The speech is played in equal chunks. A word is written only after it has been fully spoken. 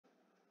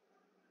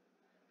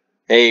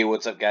Hey,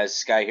 what's up guys?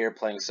 Sky here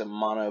playing some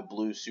Mono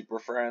Blue Super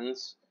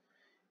Friends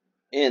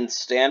in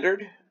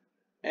Standard.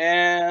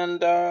 And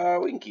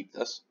we can keep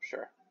this,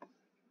 sure.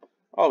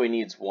 All we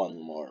need is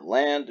one more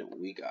land, and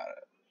we got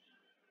it.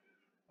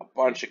 A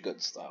bunch of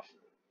good stuff.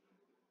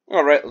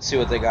 Alright, let's see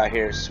what they got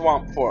here.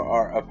 Swamp for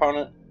our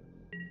opponent.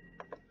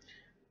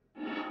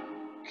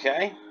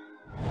 Okay.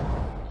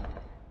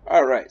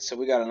 Alright, so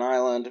we got an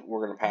island.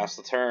 We're going to pass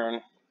the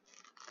turn.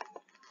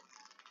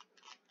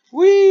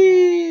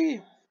 Whee!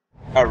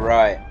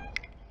 Alright.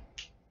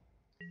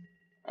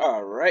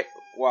 Alright,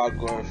 Wild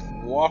Growth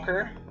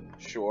Walker.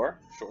 Sure.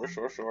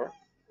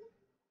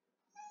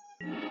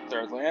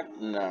 Third land?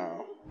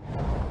 No.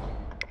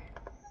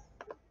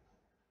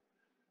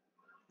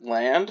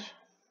 Land?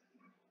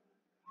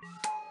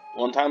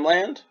 One-time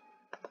land?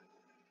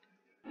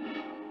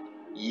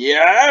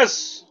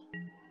 Yes!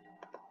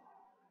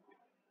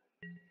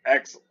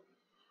 Excellent.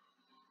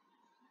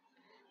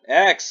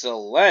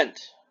 Excellent.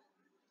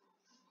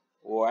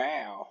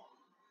 Wow.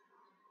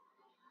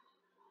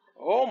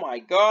 Oh my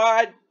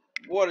god.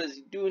 What does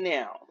he do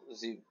now?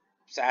 Does he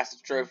sass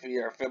a trophy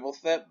or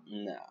Fibblethip?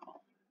 No.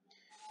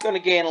 Gonna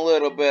gain a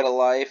little bit of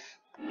life.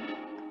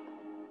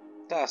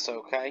 That's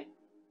okay.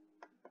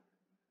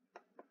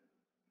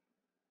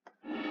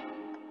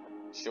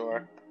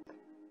 Sure.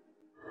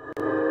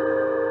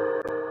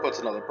 Puts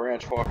another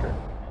branch walker.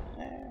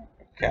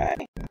 Okay.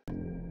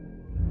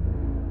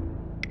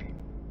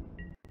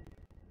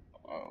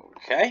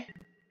 Okay.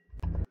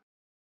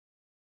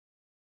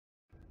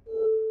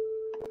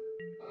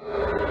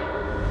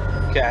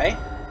 Okay.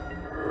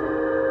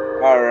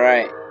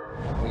 Alright.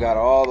 We got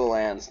all the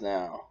lands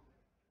now.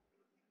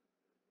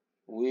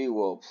 We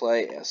will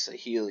play a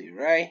Saheeli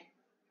Ray.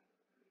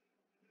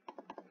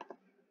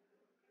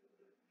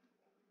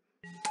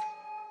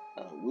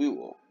 We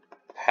will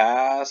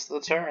pass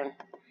the turn.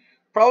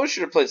 Probably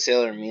should have played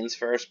Sailor Means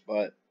first,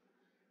 but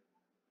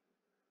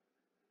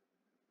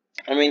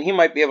I mean, he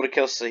might be able to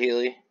kill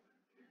Saheeli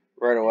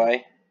right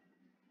away.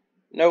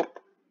 Nope.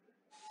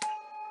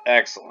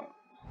 Excellent.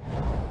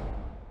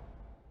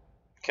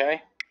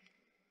 Okay.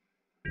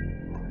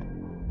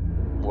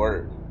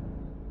 Word.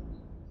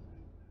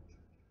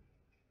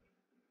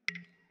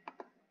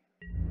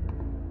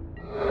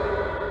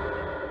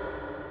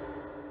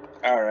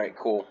 Alright,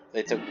 cool.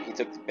 He took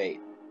the bait.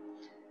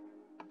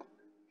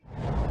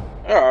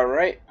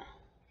 Alright.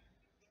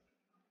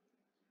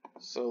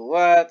 So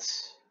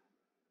let's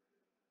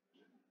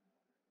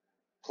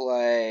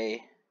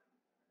play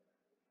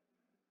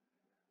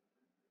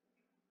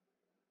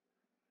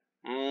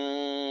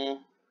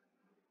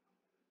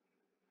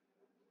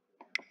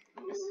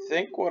I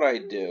think what I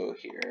do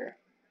here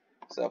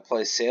is I'll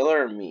play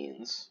Sailor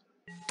Means.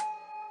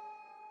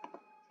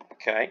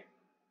 Okay.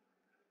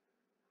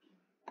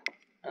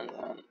 And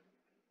then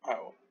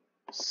I'll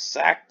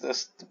sack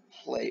this to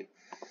play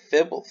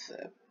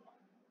Fibblethip.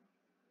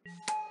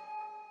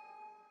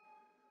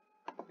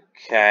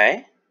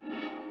 Okay.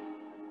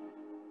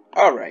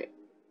 Alright.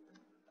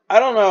 I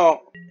don't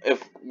know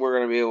if we're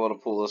going to be able to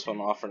pull this one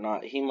off or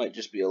not. He might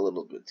just be a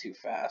little bit too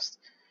fast.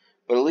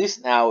 But at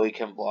least now we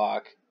can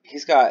block.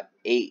 He's got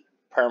 8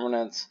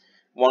 permanents,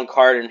 1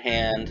 card in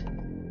hand.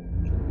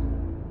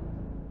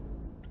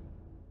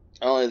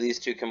 Only these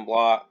 2 can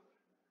block.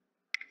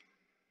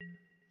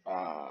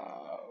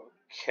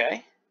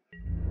 Okay.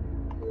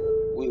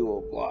 We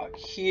will block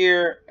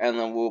here, and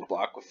then we'll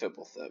block with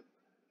Fibblethip.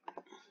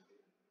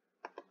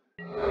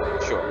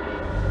 Sure.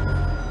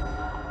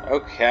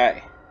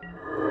 Okay.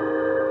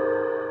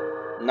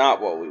 Not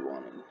what we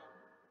wanted.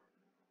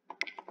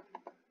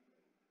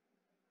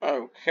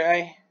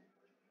 Okay.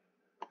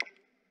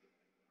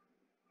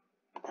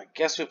 I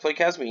guess we play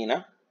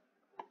Casmina.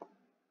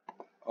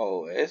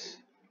 Always.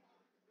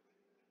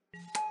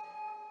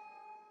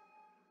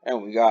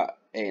 And we got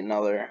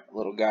another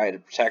little guy to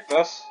protect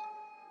us.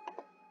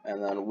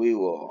 And then we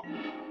will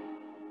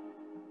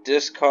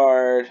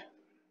discard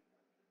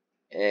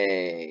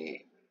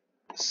a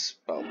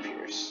Spell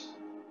Pierce.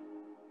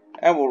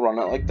 And we'll run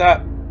it like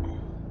that.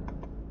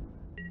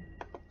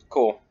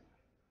 Cool.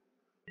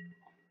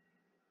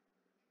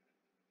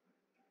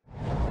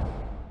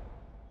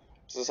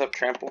 Does this have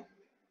trample?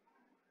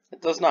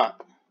 It does not.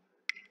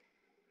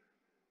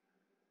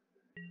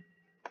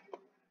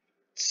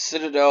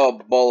 Citadel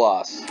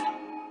Bolas.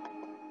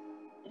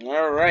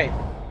 Alright.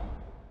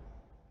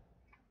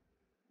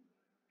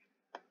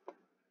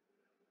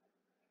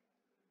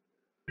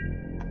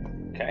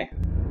 Okay.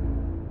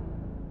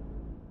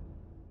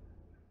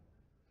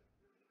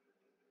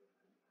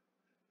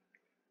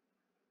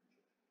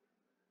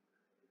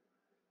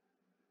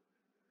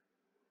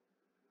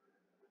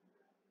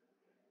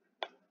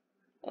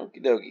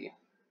 Okie dokie.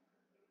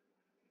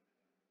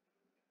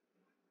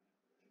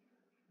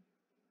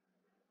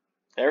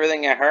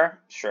 Everything at her?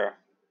 Sure.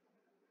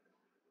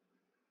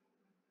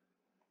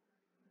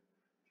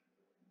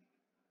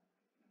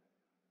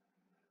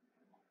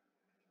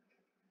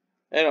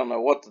 They don't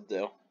know what to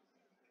do.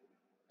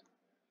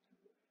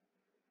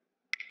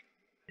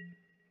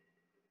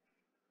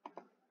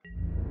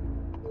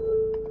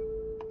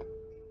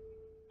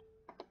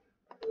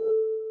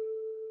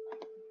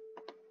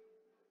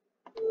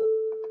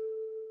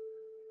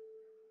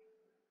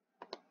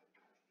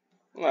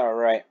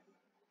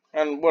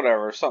 And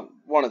whatever,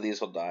 one of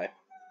these will die.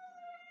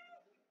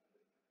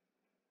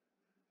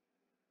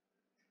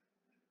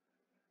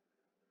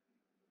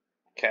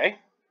 Okay.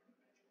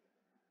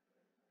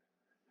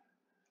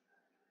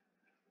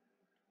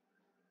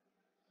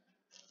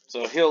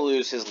 So he'll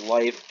lose his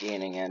life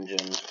gaining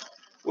engine,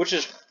 which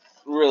is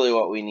really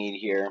what we need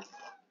here.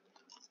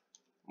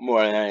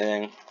 More than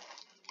anything.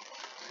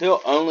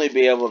 He'll only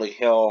be able to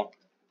kill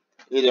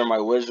either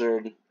my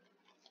wizard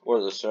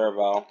or the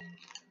servo.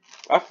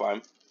 That's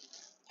fine.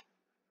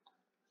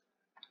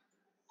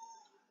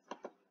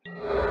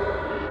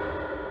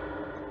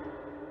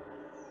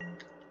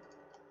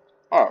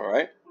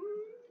 Alright.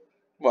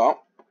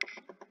 Well.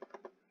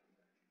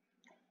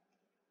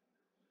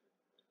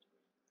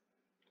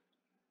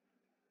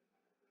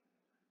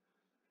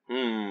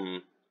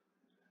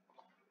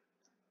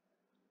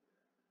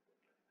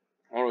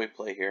 What do we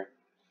play here?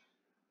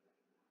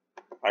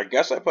 I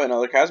guess I play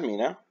another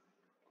Kazmina.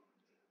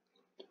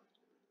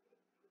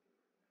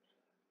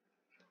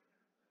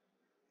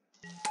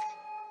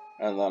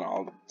 And then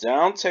I'll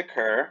down tick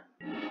her.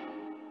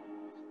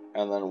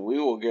 And then we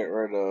will get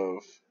rid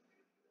of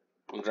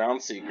Drown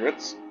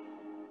Secrets.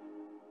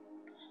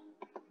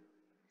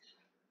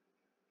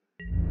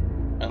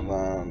 And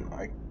then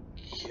I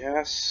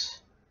guess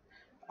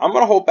I'm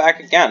gonna hold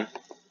back again.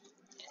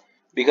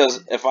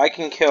 Because if I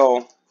can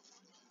kill,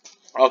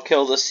 I'll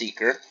kill the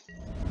Seeker.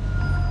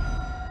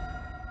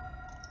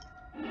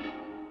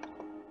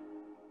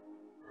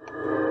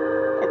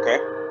 Okay.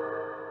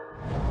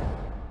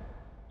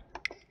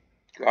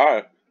 Got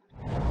it.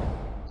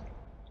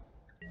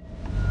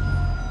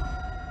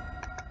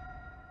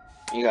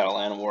 You got a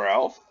Land War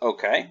Elf?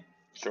 Okay.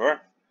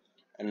 Sure.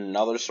 And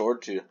another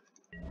sword too.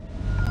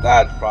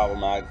 That's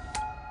problematic.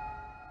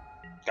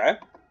 Okay.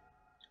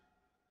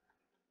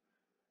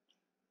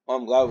 Well,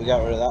 I'm glad we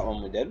got rid of that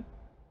one we did.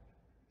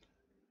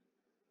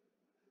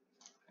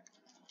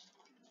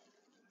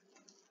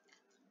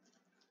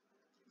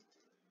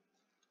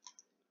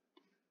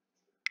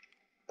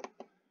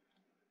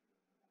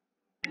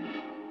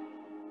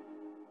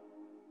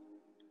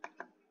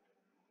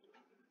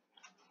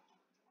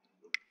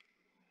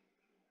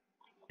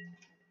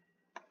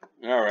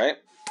 Alright.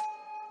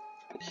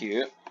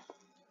 Cute.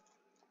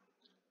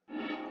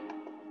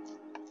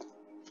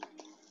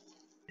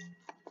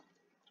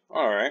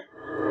 Alright.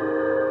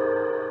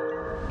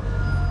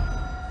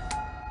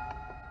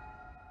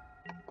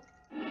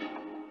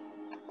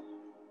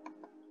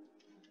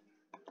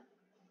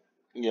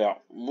 Yeah,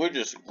 we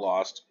just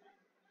lost.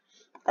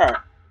 Alright.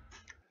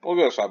 We'll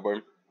go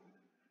sideboard.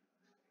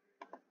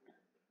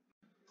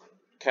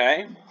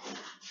 Okay.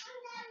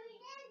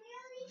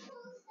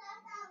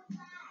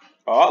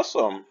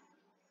 Awesome.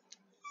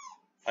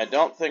 I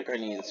don't think I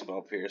need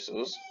spell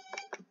pierces.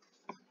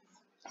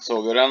 So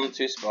we'll go down to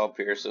 2 spell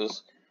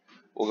pierces.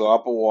 We'll go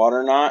up a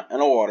water knot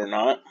and a water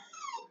knot.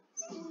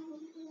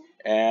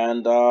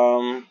 And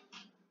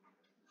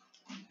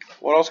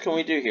what else can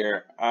we do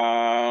here?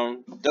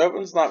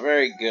 Dobin's not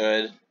very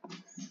good.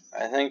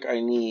 I think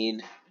I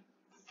need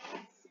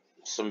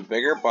some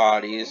bigger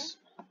bodies.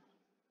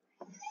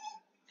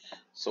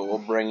 So we'll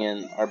bring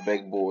in our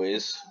big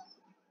boys.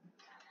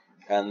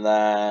 And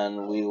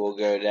then we will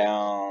go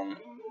down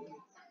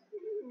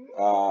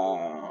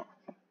a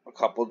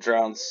couple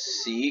Drowned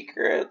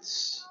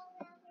Secrets.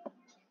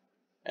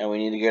 And we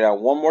need to get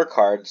out one more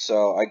card.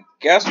 So I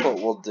guess what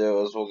we'll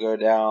do is we'll go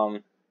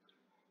down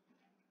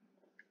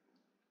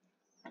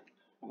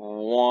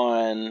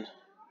one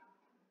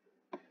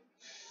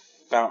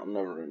Fountain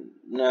of...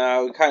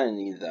 No, we kind of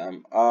need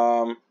them.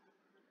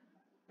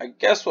 I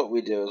guess what we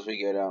do is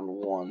we go down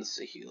one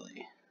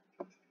Saheeli.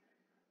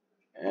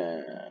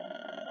 And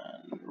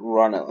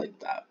run it like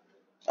that.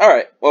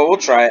 Alright, well, we'll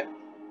try it.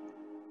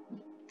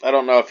 I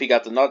don't know if he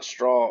got the nut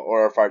straw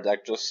or if our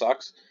deck just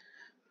sucks.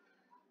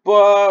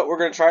 But we're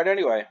going to try it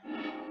anyway.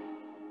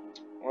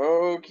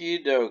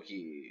 Okie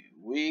dokie.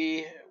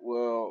 We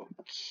will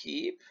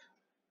keep.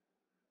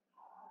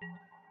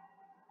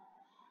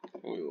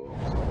 We will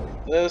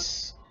play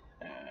this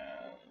and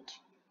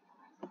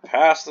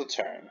pass the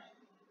turn.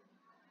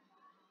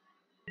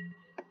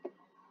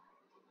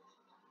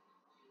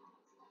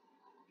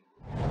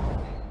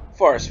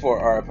 Forest for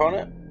our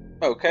opponent.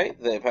 Okay,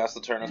 they pass the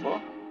turn as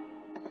well.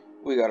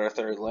 We got our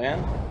third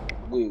land.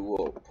 We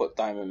will put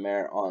Diamond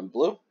Mare on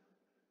blue.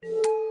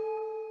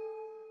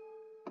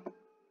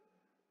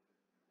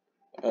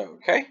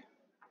 Okay.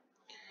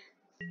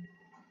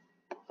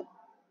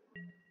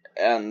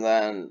 And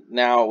then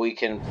now we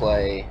can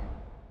play.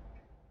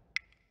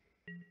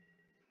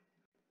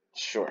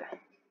 Sure.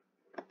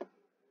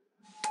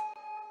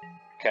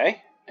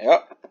 Okay.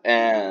 Yep.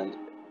 And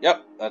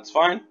yep, that's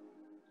fine.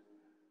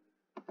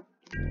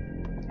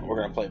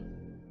 We're gonna play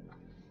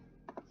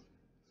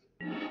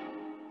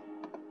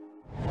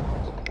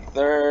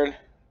third.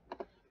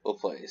 We'll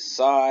play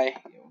Psy.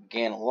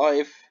 Gain a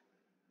life.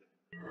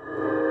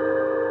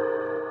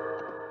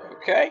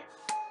 Okay.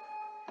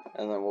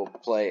 And then we'll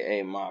play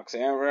a Mox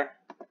Amber.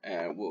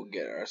 And we'll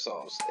get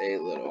ourselves a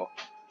little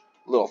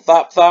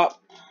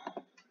thop.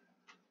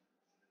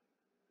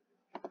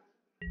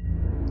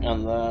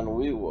 And then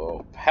we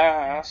will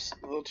pass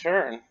the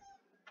turn.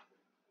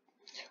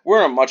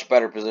 We're in a much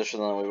better position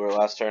than we were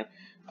last turn.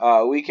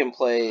 We can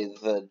play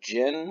the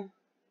Jin,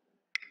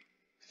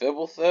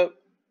 Fibblethip.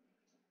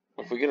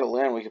 If we get a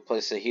land, we can play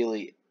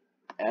Saheeli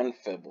and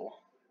Fibble.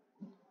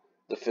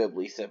 The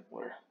Fibbly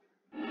Thibbler.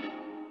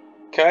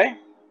 Okay.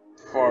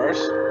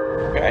 Forest.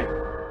 Okay.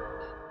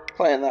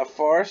 Playing that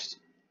Forest.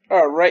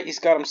 Alright, he's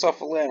got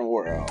himself a land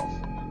War Elf.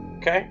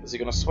 Okay, is he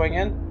gonna swing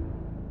in?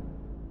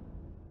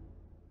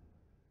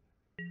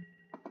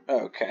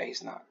 Okay,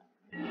 he's not.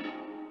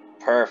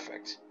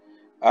 Perfect.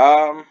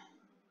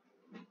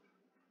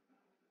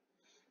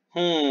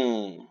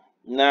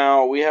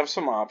 Now, we have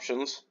some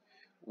options.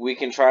 We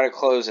can try to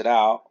close it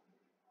out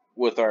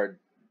with our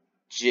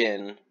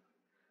Jin.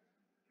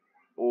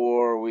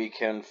 Or we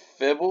can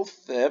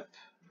Fibblethip.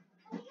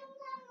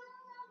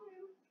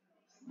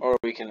 Or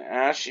we can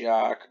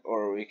Ashiok.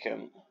 Or we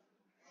can...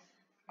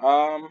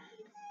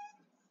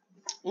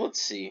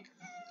 let's see.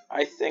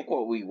 I think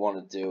what we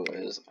want to do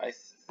is... I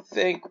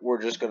think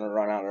we're just going to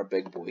run out our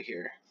big boy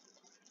here.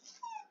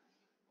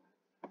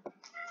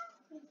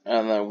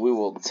 And then we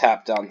will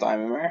tap down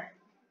Diamond Mare.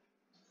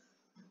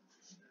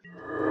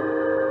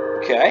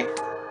 Okay.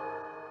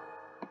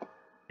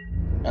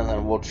 And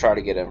then we'll try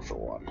to get in for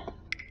one.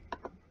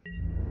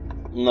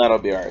 And that'll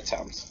be our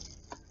attempt.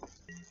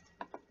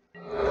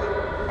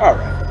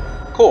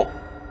 Alright. Cool.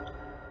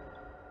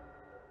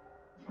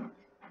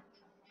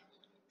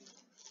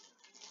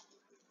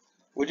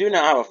 We do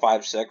now have a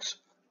 5-6.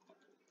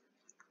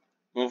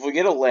 If we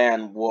get a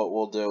land, what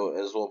we'll do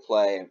is we'll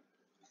play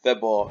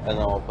Fibble and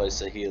then we'll play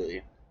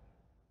Saheeli.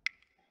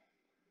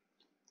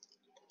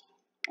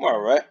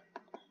 Alright.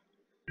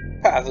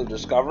 Path of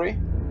Discovery.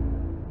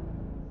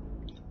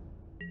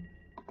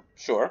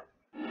 Sure.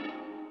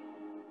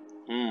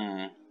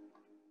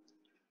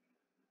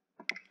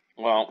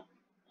 Well,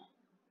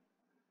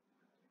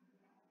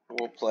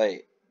 we'll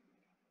play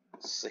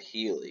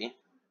Saheeli.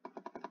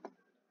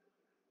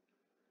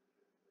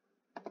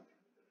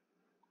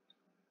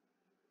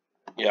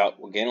 Yeah,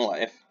 we'll gain a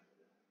life.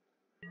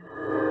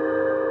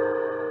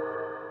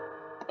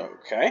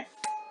 Okay.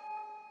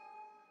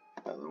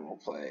 And then we'll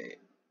play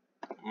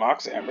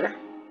Mox Amber.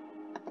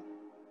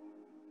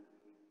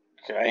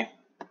 Okay.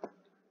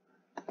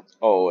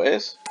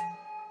 Always.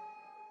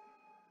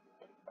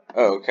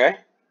 Okay.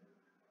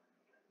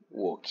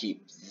 We'll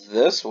keep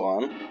this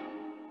one.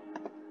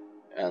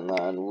 And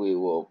then we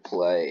will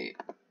play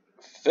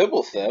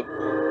Fibblethip.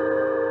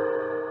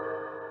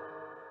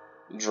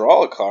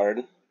 Draw a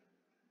card.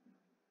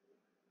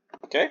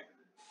 Okay.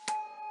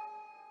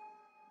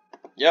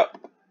 Yep.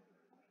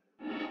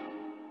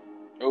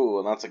 Ooh,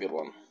 and that's a good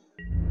one.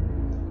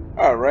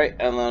 Alright,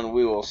 and then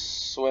we will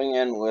swing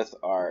in with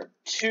our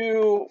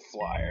 2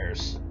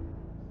 flyers.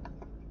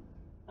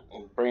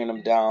 Bringing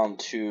them down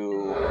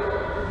to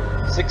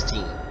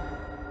 16.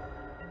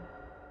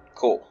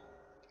 Cool.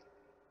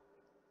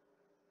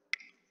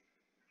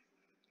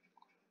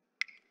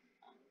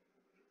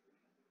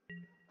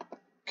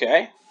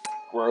 Okay.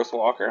 Growth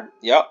Walker.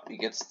 Yep, he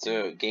gets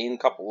to gain a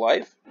couple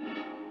life.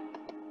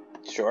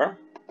 Sure.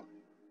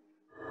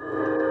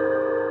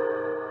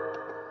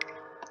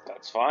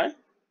 That's fine.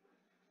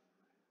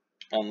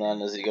 And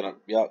then is he gonna...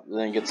 Yep,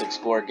 then he gets to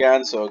explore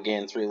again, so he'll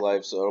gain 3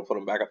 life, so it'll put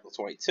him back up to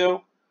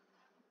 22.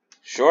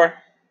 Sure.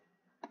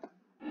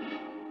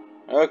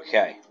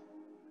 Okay.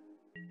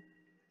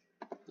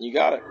 You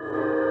got it.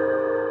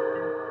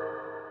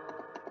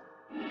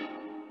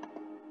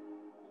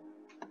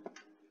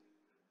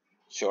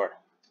 Sure.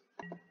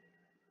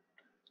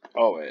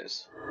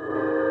 Always.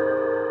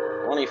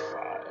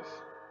 25.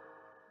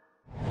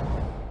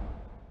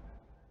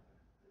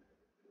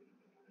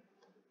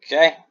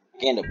 Okay.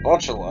 Gained a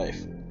bunch of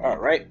life.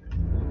 Alright.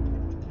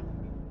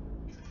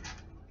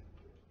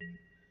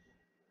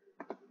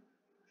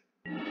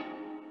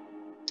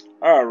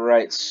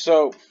 Alright,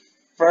 so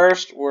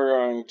first we're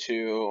going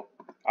to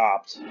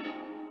opt.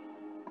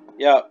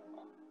 Yep.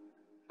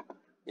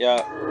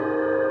 Yep.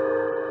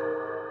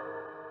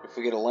 If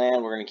we get a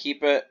land, we're going to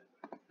keep it.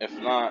 If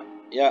not,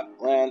 yep,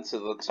 land to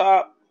the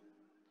top.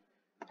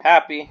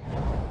 Happy.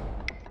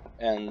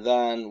 And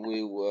then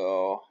we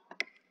will...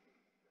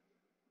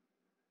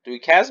 Do we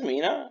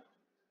Casmina?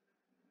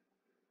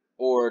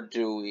 Or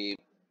do we...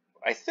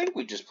 I think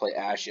we just play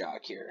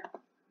Ashiok here.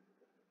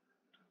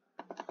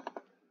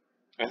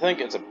 I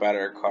think it's a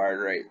better card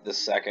right this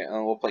second.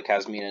 And we'll play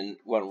Casmina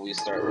when we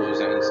start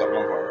losing some of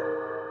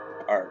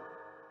our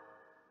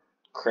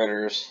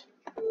critters.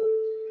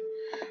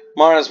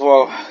 Might as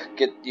well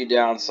get you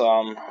down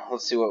some.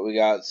 Let's see what we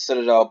got.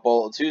 Citadel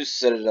Bolt. 2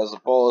 Citadels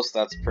of Bolus.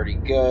 That's pretty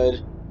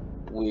good.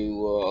 We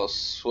will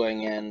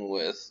swing in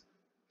with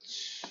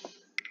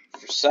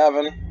for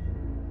 7.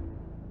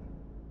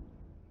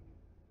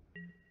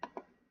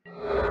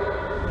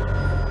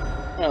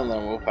 And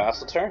then we'll pass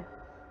the turn.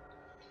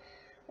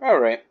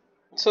 Alright.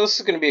 So this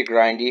is going to be a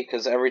grindy,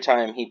 because every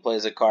time he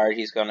plays a card,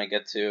 he's going to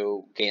get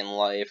to gain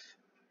life.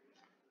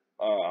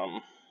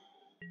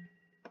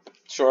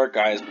 Short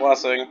Guy's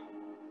Blessing.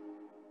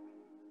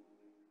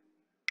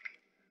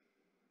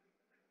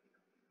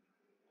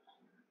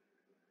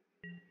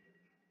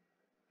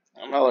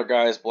 Another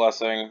guy's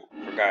blessing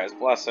for guy's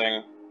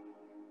blessing.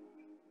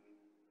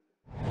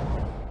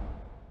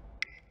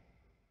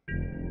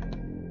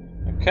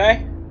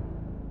 Okay.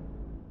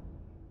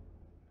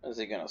 Is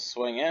he gonna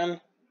swing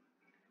in?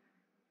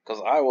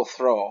 Because I will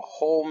throw a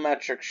whole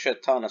metric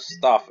shit ton of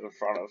stuff in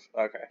front of...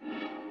 Okay.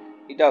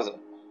 He does it.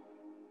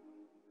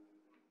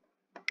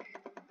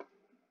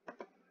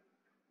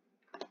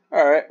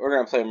 Alright, we're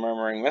gonna play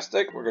Murmuring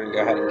Mystic. We're gonna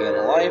go ahead and gain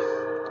a life.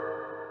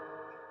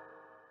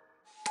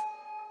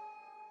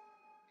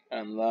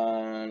 And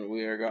then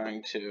we are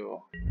going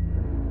to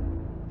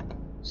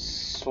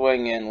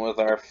swing in with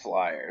our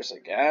flyers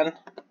again.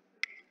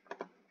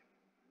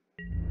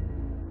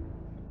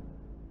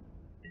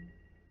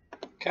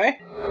 Okay.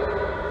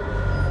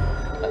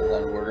 And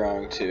then we're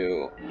going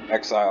to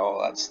exile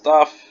all that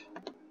stuff.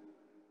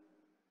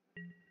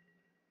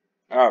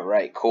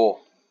 Alright,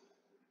 cool.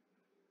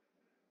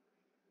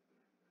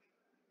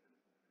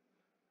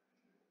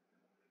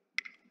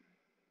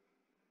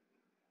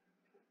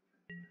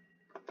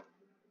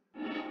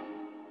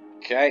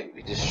 Okay,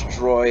 we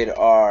destroyed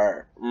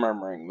our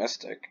Murmuring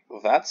Mystic.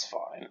 Well, that's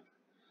fine.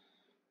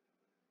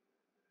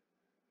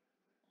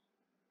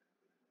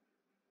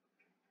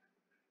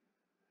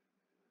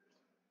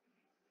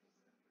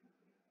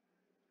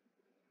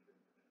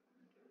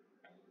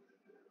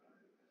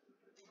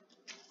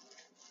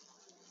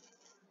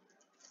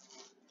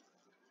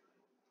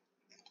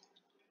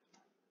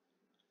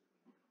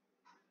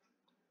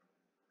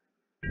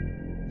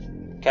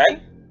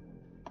 Okay.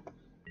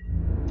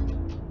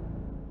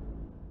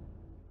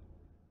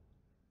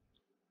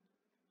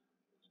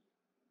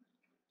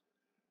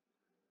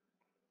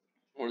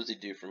 What does he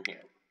do from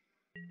here?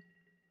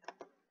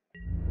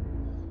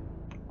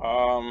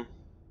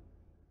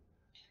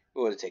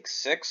 Would it take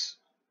 6?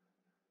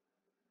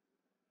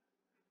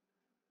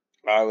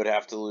 I would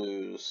have to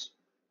lose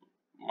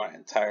my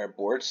entire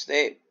board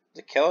state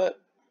to kill it.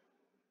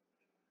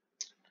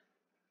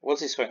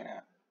 What's he swinging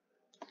at?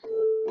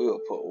 We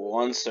will put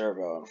 1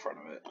 servo in front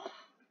of it.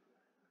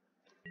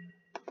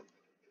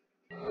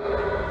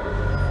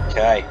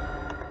 Okay.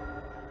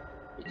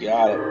 You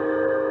got it.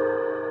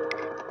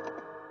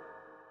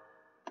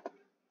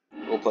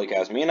 We'll play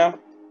Casmina.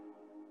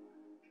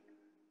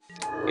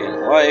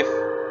 Gain life.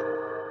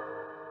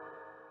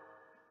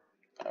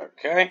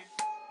 Okay.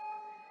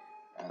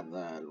 And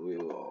then we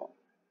will...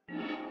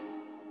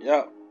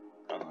 Yep.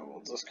 And then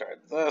we'll discard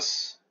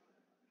this.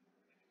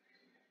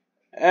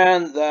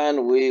 And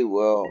then we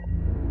will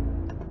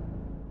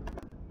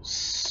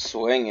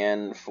swing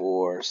in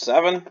for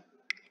 7.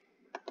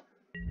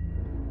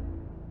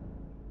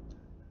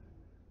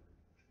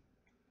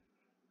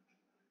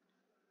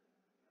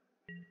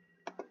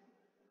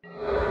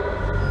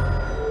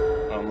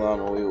 And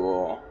then we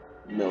will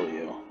mill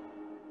you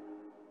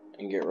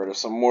and get rid of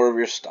some more of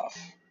your stuff.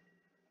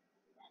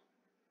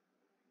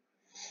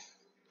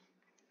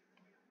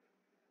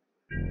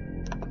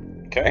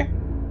 Okay.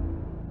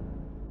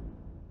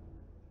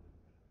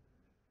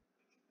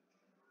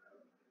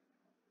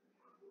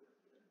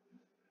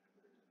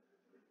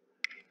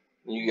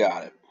 You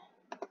got it.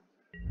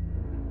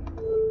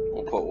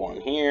 We'll put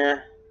 1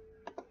 here.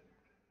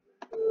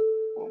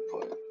 We'll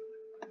put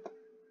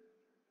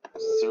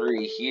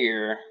 3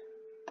 here.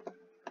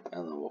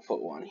 And then we'll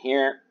put 1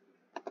 here.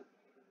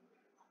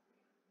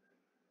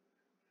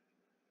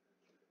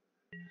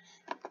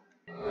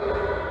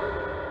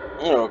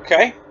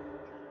 Okay.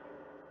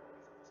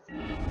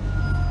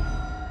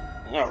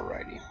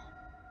 Alrighty.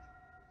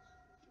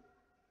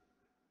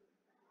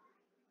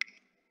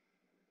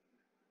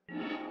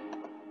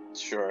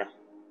 Sure.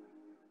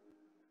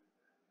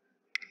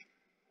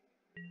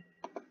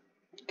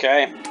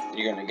 Okay.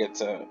 You're gonna get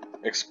to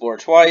explore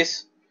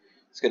twice.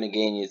 It's gonna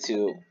gain you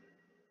 2.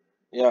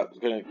 Yep.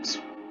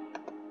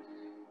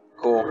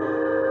 Cool.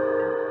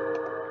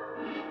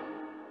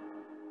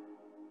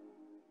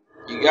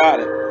 You got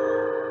it.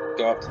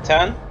 Go up to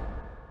 10.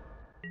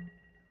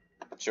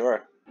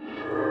 Sure.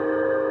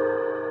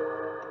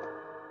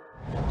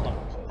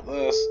 I'll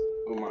play this.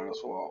 We might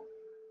as well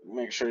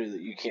make sure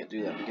that you can't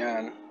do that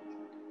again.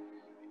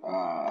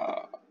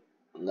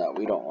 No,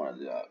 we don't want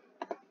to do that.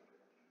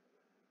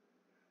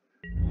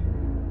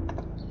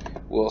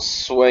 We'll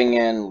swing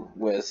in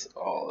with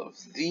all of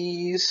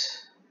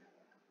these.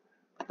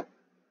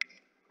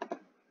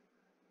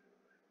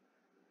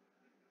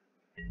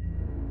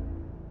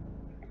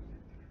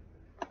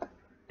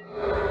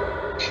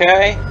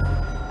 Okay.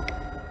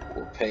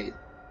 We'll pay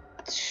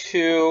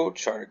 2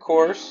 charter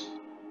course.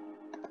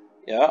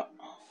 Yeah.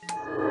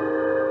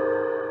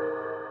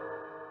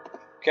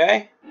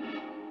 Okay.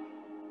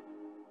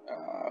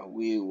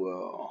 We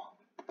will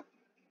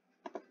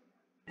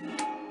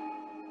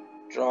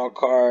draw a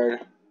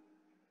card.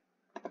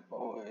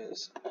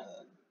 Always.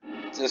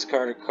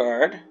 Discard a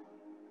card.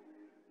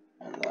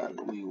 And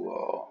then we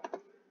will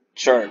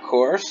chart a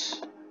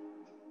course.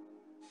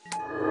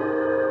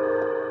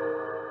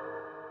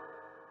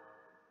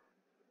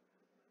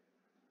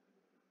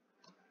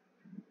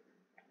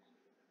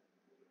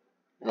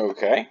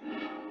 Okay.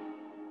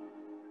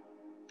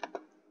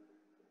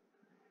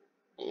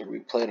 We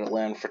played a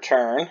land for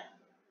turn,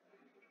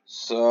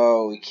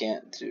 so we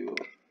can't do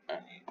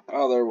any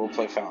other. We'll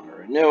play Fountain of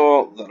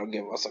Renewal. That'll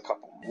give us a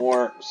couple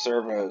more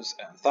servos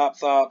and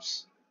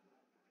thop-thops.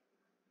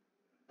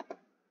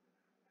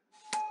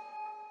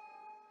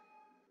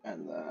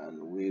 And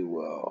then we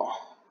will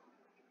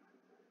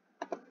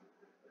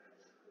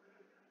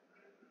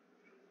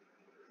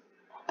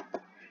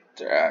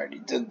I already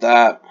did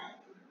that.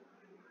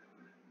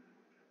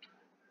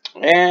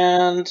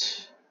 And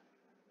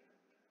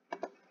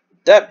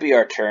that be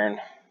our turn.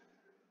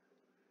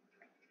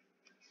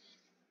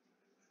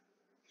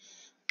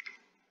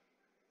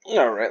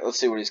 Alright, let's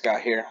see what he's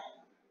got here.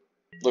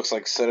 Looks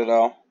like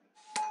Citadel.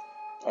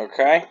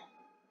 Okay.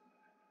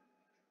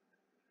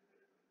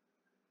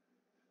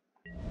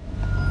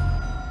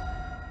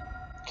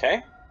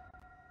 Okay.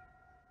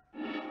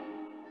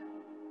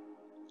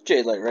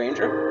 Jade Light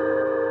Ranger.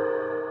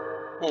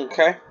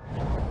 Okay.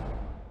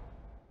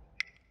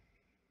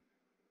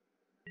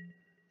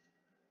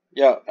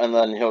 Yeah, and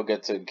then he'll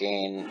get to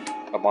gain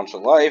a bunch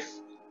of life.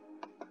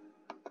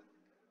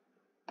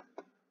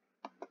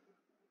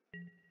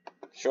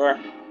 Sure.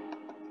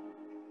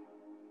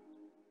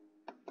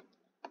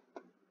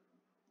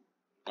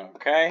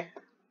 Okay.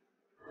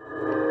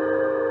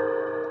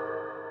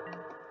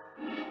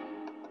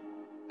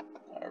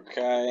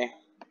 Okay.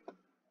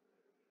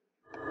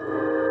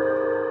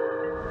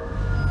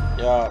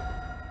 Yeah.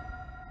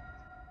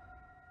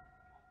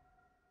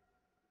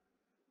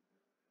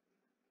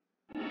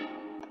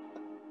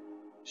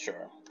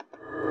 Sure.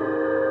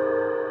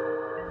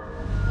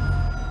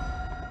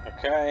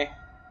 Okay.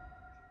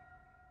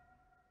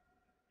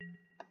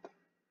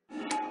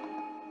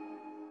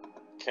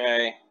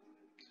 Okay.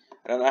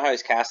 I don't know how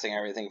he's casting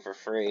everything for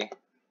free.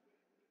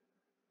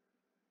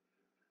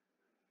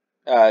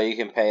 You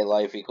can pay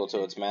life equal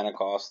to its mana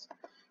cost.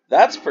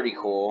 That's pretty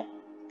cool.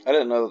 I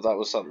didn't know that that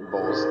was something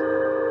bold.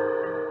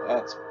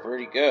 That's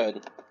pretty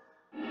good.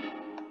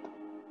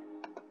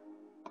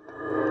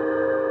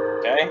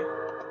 Okay.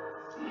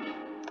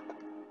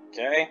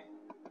 Okay.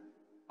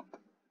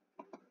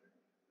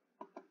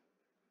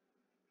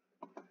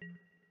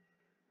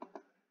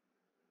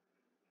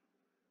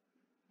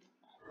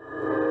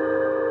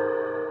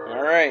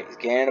 Alright, he's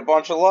gaining a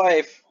bunch of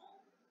life.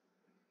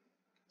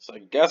 So I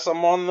guess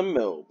I'm on the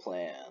mill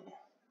plan.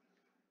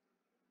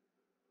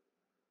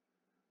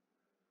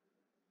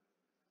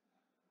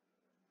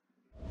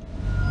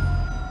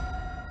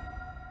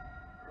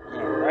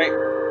 Alright.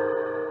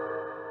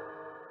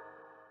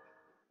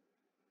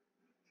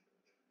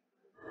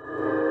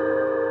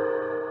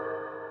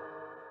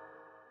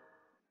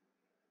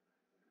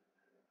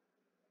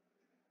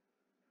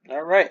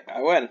 Alright,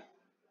 I win.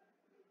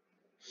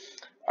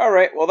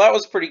 Alright, well that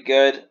was pretty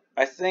good.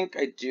 I think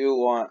I do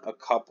want a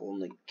couple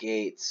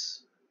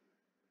negates.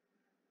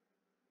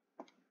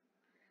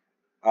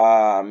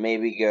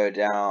 Maybe go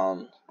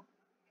down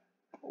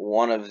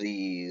one of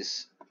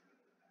these,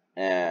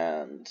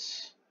 and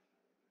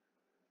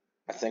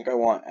I think I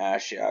want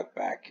Ashiok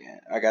back in.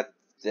 I got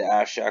the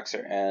Ashioks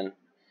are in.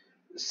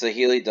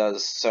 Saheeli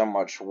does so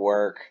much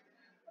work.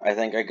 I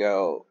think I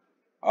go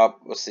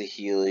up with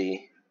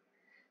Saheeli,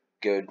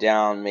 go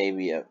down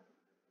maybe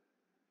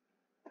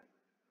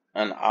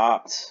an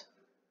Opt,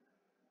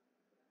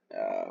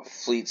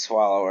 Fleet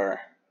Swallower.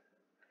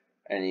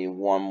 I need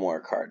one more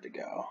card to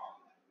go.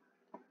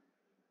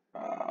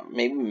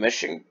 Maybe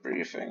Mission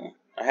Briefing.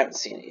 I haven't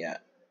seen it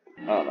yet.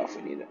 I don't know if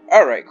we need it.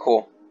 Alright,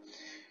 cool.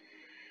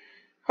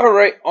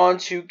 Alright, on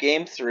to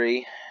game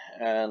 3.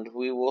 And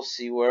we will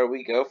see where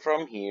we go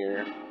from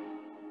here.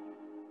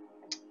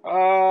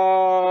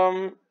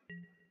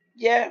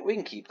 Yeah, we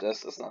can keep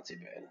this. That's not too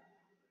bad.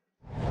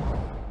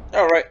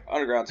 Alright,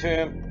 Underground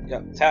Tomb.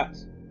 Yep,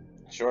 tapped.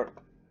 Sure.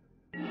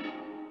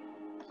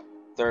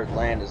 Third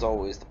land is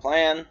always the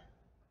plan.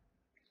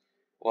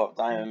 We'll have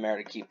Diamond Mare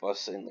to keep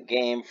us in the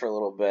game for a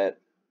little bit.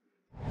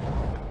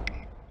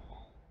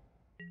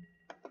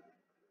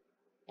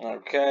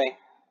 Okay.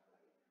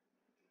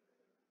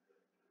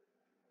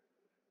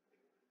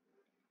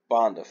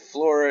 Bond of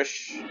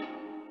Flourish.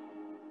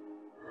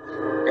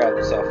 Grab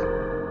yourself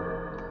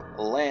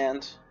a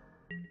land.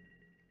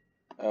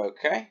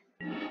 Okay.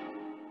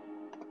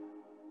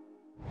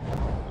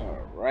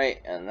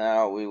 Alright, and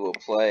now we will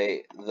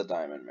play the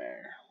Diamond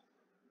Mare.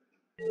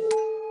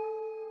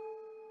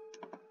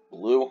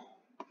 Blue.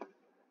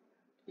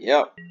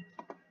 Yep.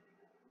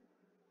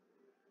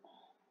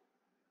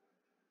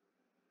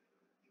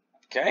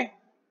 Okay.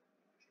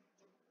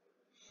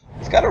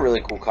 He's got a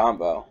really cool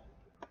combo.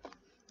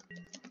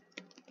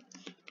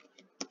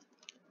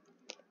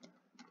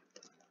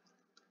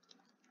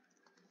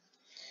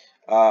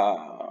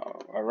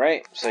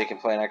 Alright, so you can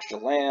play an extra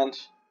land.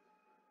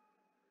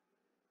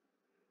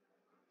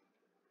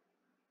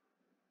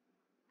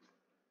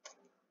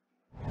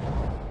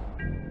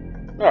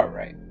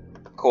 Alright,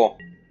 cool.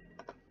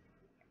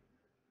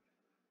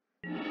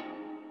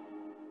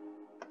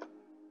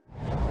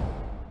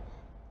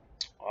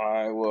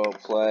 I will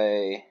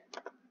play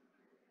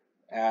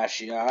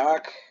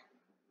Ashiok.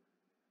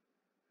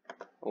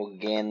 We'll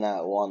gain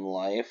that one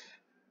life.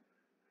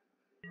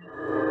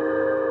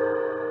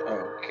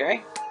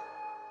 Okay.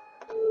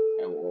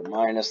 And we'll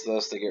minus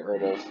this to get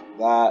rid of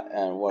that.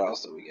 And what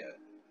else did we get?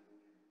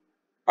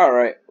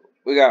 Alright.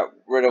 We got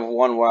rid of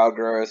one wild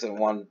growth and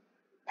one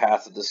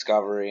path of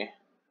discovery.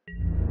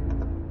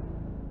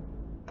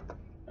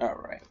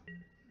 Alright.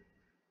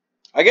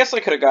 I guess I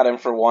could have got in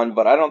for one,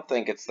 but I don't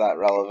think it's that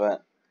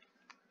relevant.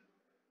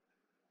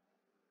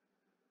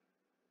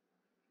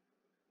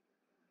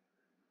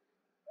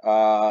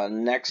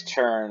 Next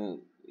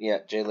turn, yeah,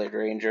 Jaylaid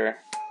Ranger,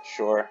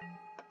 sure.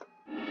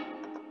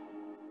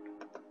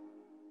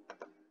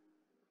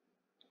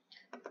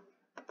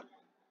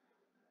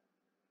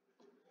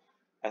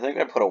 I think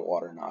I put a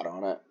water knot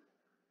on it.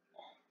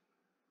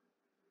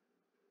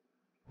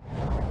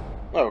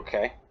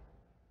 Okay.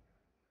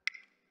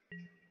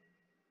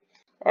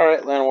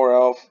 Alright, Land War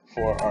Elf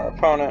for our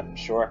opponent,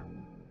 sure.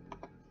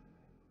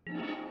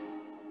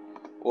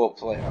 We'll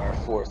play our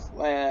 4th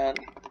land.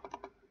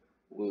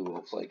 We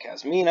will play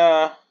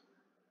Kasmina.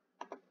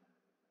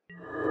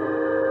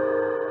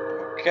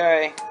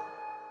 Okay.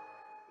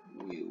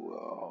 We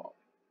will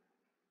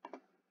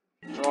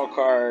draw a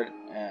card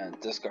and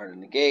discard a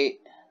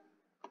negate.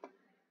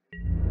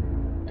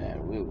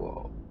 And we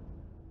will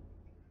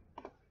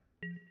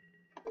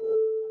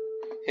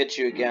hit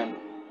you again,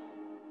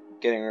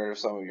 getting rid of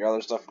some of your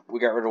other stuff. We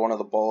got rid of one of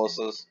the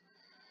boluses.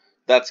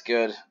 That's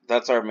good.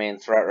 That's our main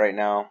threat right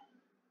now.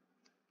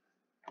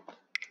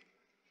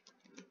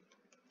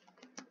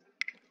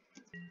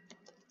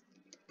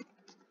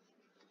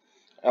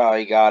 Oh,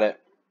 he got it.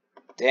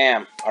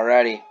 Damn,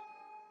 already.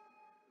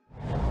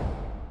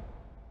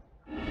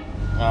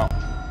 Oh,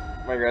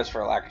 my regrets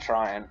for lack of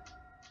trying.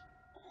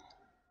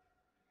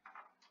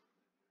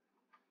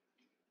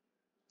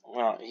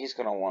 Well, he's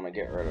gonna want to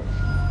get rid of.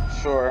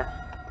 Sure.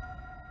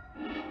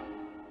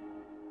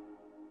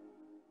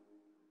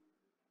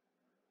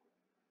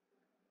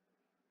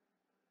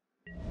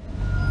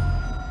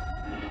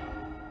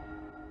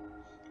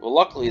 Well,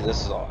 luckily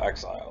this is all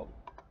exiled.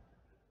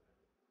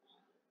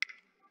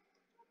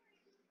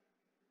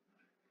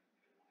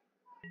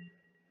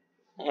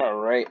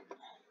 Alright.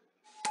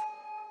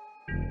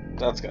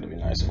 That's gotta be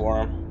nice for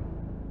him.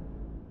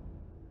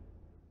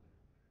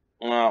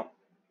 Well,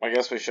 I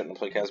guess we shouldn't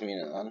play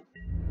Kasmina then.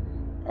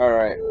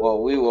 Alright,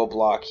 well, we will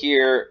block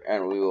here,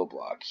 and we will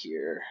block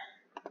here.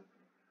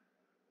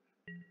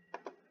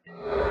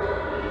 And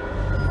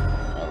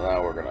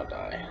now we're gonna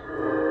die.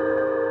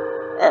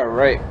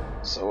 Alright,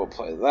 so we'll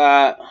play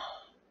that.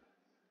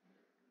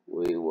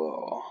 We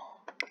will...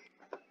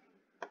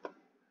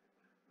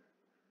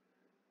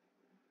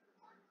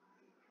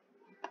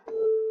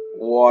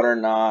 Water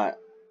Knot.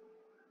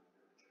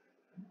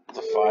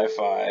 The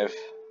 5/5.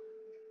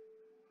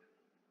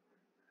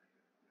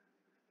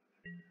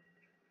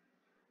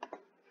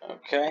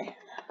 Okay.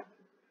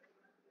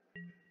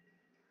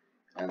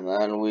 And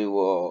then we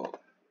will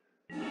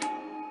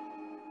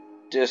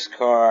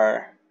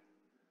discard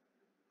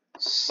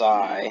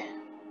Sigh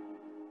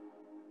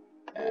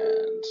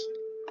and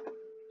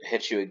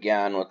hit you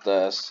again with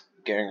this,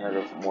 getting rid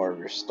of more of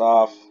your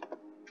stuff.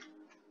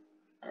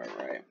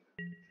 Alright.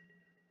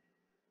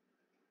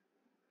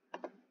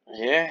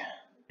 Yeah.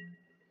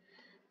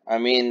 I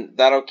mean,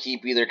 that'll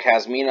keep either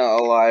Kasmina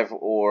alive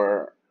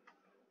or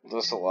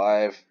this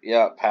alive.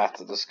 Yeah, path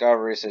to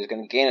discovery, so he's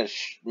going to gain a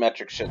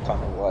metric shit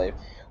ton of life.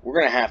 We're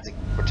going to have to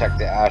protect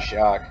the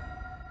Ashiok.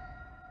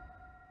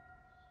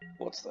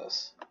 What's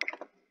this?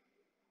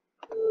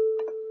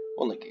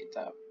 We'll negate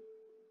that.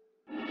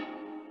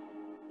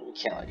 We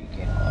can't let you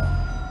gain all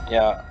that.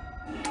 Yeah.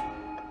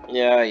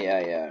 Yeah.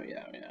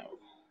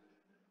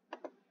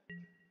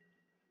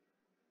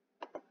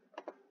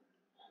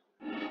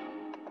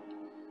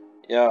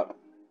 Yeah.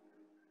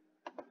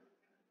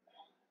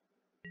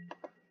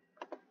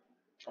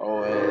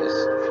 Always.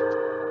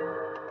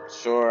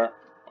 Sure.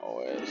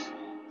 Always.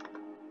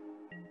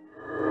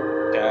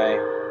 Okay.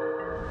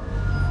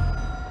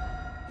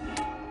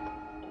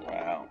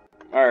 Wow.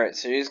 Alright,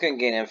 so he's gonna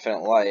gain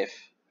infinite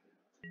life.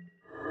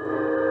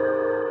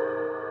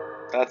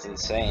 That's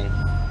insane.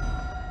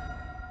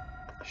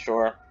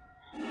 Sure.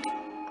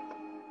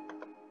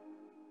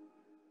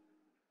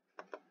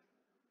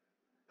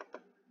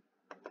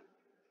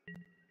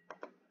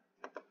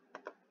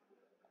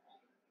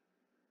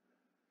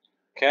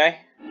 Okay.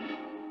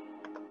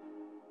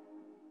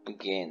 He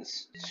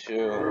gains 2.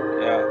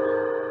 Yeah.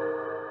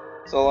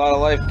 It's a lot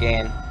of life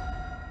gain.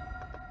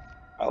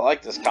 I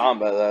like this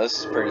combo though. This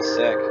is pretty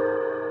sick.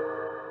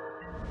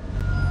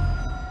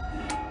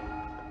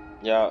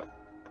 Yeah.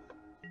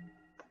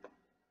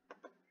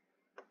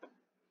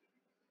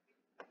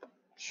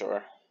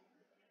 Sure.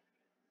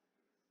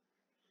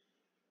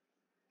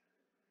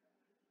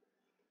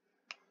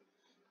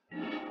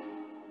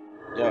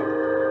 Yep.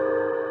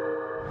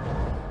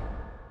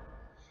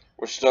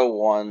 We're still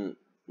 1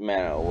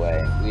 mana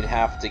away. We'd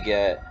have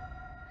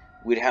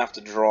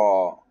to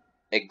draw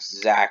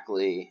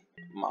exactly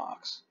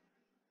Mox.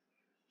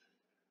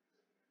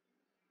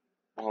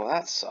 Well,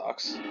 that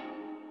sucks.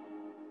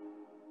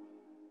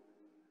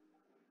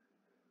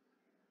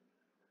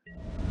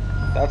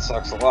 That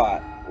sucks a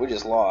lot. We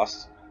just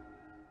lost.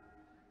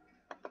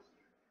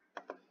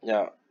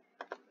 Yeah.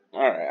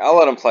 Alright, I'll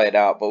let him play it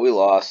out, but we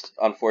lost,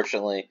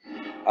 unfortunately.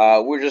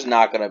 We're just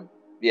not gonna...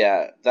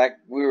 Yeah,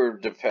 we were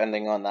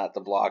depending on that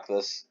to block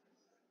this.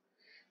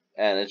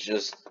 And it's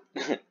just...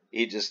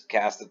 he just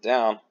cast it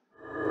down.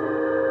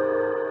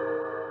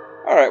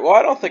 Alright, well,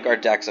 I don't think our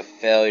deck's a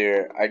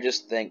failure. I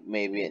just think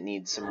maybe it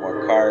needs some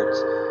more cards.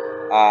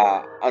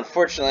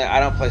 Unfortunately, I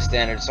don't play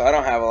Standard, so I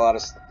don't have a lot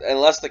of...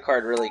 Unless the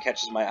card really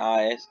catches my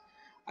eyes,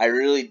 I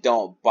really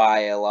don't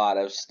buy a lot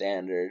of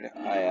Standard.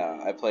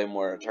 I play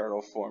more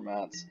Eternal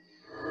formats.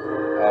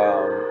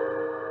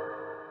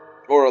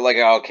 Or, like,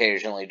 I'll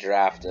occasionally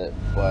draft it,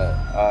 but,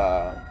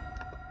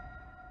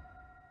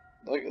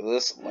 look at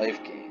this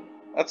life gain.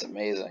 That's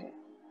amazing.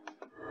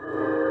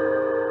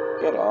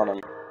 Good on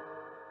him.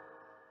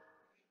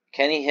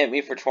 Can he hit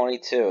me for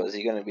 22? Is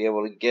he going to be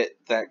able to get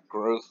that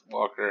growth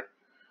walker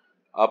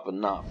up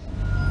enough?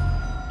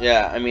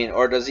 Yeah, I mean,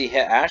 or does he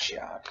hit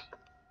Ashiok?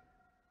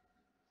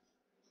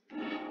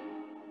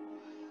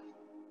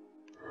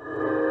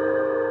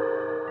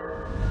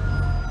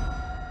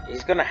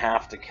 He's going to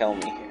have to kill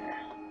me here.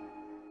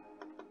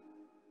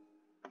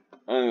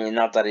 I mean,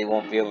 not that he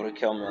won't be able to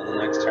kill me on the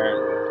next turn,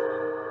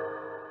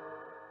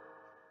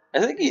 but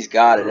I think he's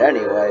got it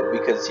anyway,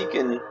 because he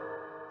can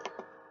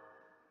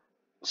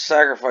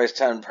sacrifice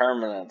 10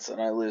 permanents and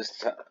I lose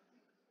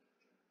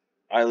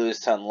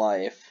 10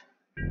 life.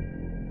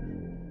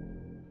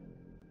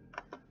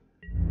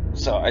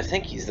 So I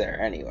think he's there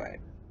anyway,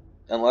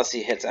 unless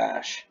he hits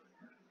Ash.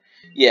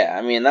 Yeah,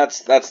 I mean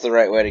that's the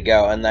right way to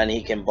go, and then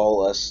he can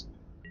bolus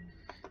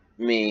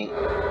me.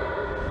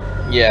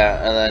 Yeah,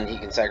 and then he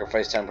can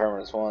sacrifice 10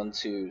 permanents. 1,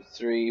 2,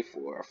 3,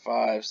 4,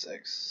 5,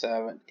 6,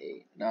 7,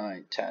 8,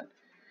 9, 10.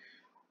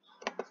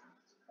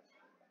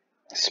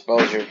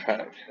 Expose your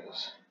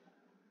predators.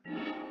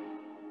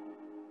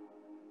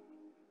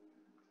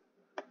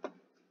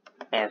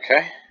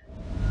 Okay,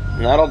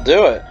 and that'll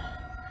do it.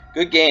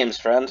 Good games,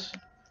 friends.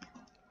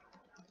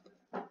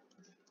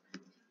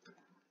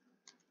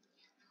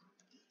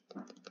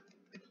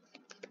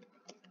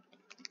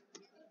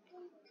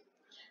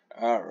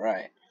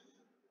 Alright.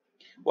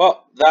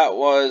 Well, that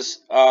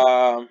was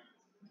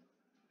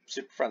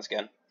Super Friends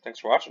again. Thanks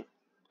for watching.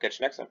 Catch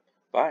you next time.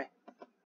 Bye.